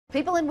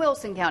People in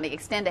Wilson County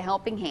extend a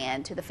helping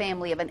hand to the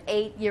family of an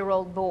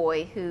 8-year-old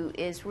boy who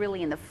is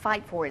really in the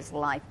fight for his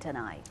life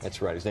tonight.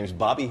 That's right. His name is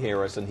Bobby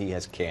Harris, and he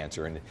has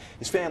cancer, and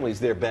his family's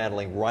there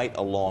battling right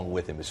along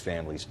with him, as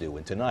families do.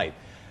 And tonight,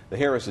 the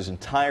Harris's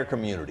entire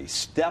community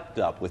stepped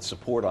up with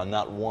support on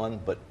not one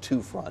but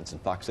two fronts. And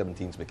Fox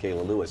 17's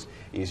Mikayla Lewis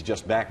is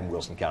just back in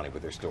Wilson County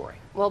with their story.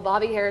 Well,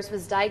 Bobby Harris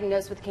was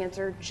diagnosed with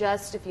cancer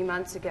just a few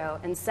months ago,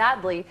 and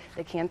sadly,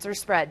 the cancer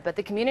spread. But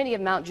the community of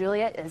Mount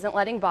Juliet isn't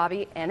letting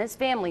Bobby and his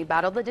family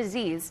battle the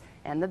disease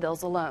and the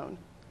bills alone.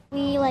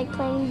 We like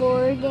playing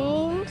board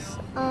games,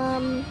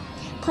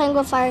 playing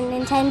with our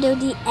Nintendo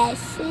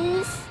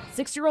DS's.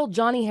 6-year-old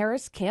Johnny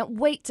Harris can't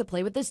wait to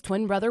play with his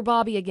twin brother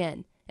Bobby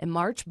again. In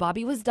March,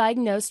 Bobby was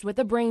diagnosed with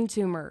a brain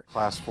tumor.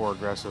 Class 4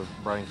 aggressive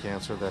brain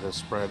cancer that has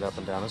spread up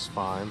and down his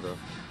spine. The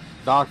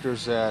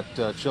doctors at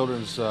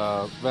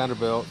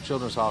Vanderbilt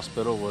Children's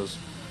Hospital was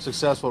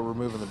successful at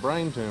removing the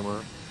brain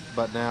tumor,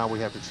 but now we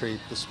have to treat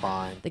the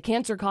spine. The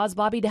cancer caused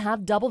Bobby to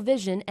have double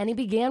vision, and he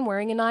began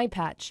wearing an eye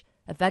patch,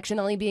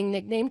 affectionately being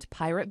nicknamed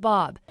Pirate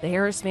Bob. The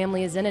Harris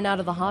family is in and out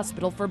of the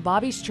hospital for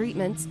Bobby's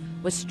treatments,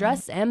 with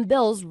stress and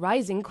bills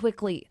rising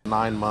quickly.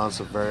 9 months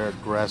of very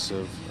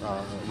aggressive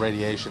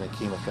radiation and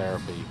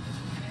chemotherapy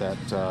that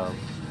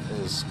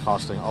is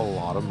costing a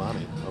lot of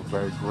money, a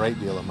very great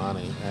deal of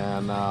money.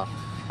 And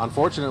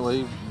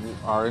unfortunately,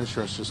 our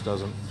insurance just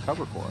doesn't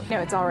cover for it. No,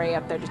 it's already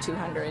up there to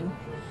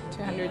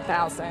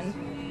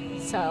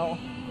 200,000. So,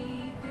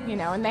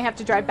 and they have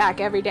to drive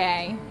back every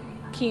day.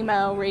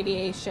 Chemo,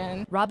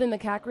 radiation. Robin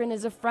McCachran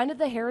is a friend of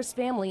the Harris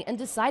family and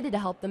decided to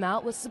help them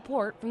out with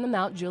support from the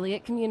Mount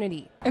Juliet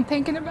community. I'm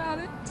thinking about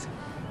it.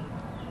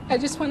 I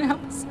just want to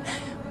help as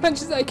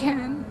much as I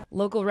can.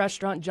 Local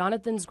restaurant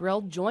Jonathan's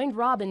Grill joined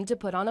Robin to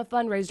put on a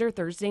fundraiser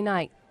Thursday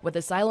night with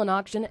a silent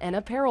auction and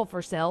apparel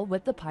for sale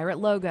with the pirate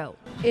logo.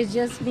 It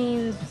just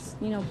means,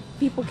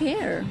 people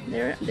care.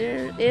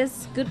 There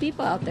is good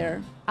people out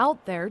there.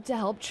 Out there to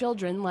help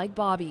children like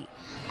Bobby.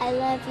 I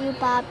love you,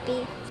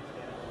 Bobby.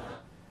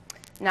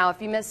 Now,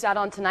 if you missed out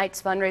on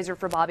tonight's fundraiser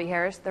for Bobby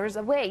Harris, there's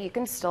a way you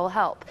can still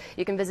help.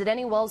 You can visit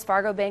any Wells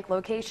Fargo Bank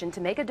location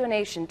to make a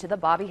donation to the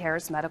Bobby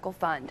Harris Medical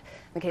Fund.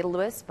 Mikayla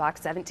Lewis, Fox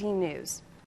 17 News.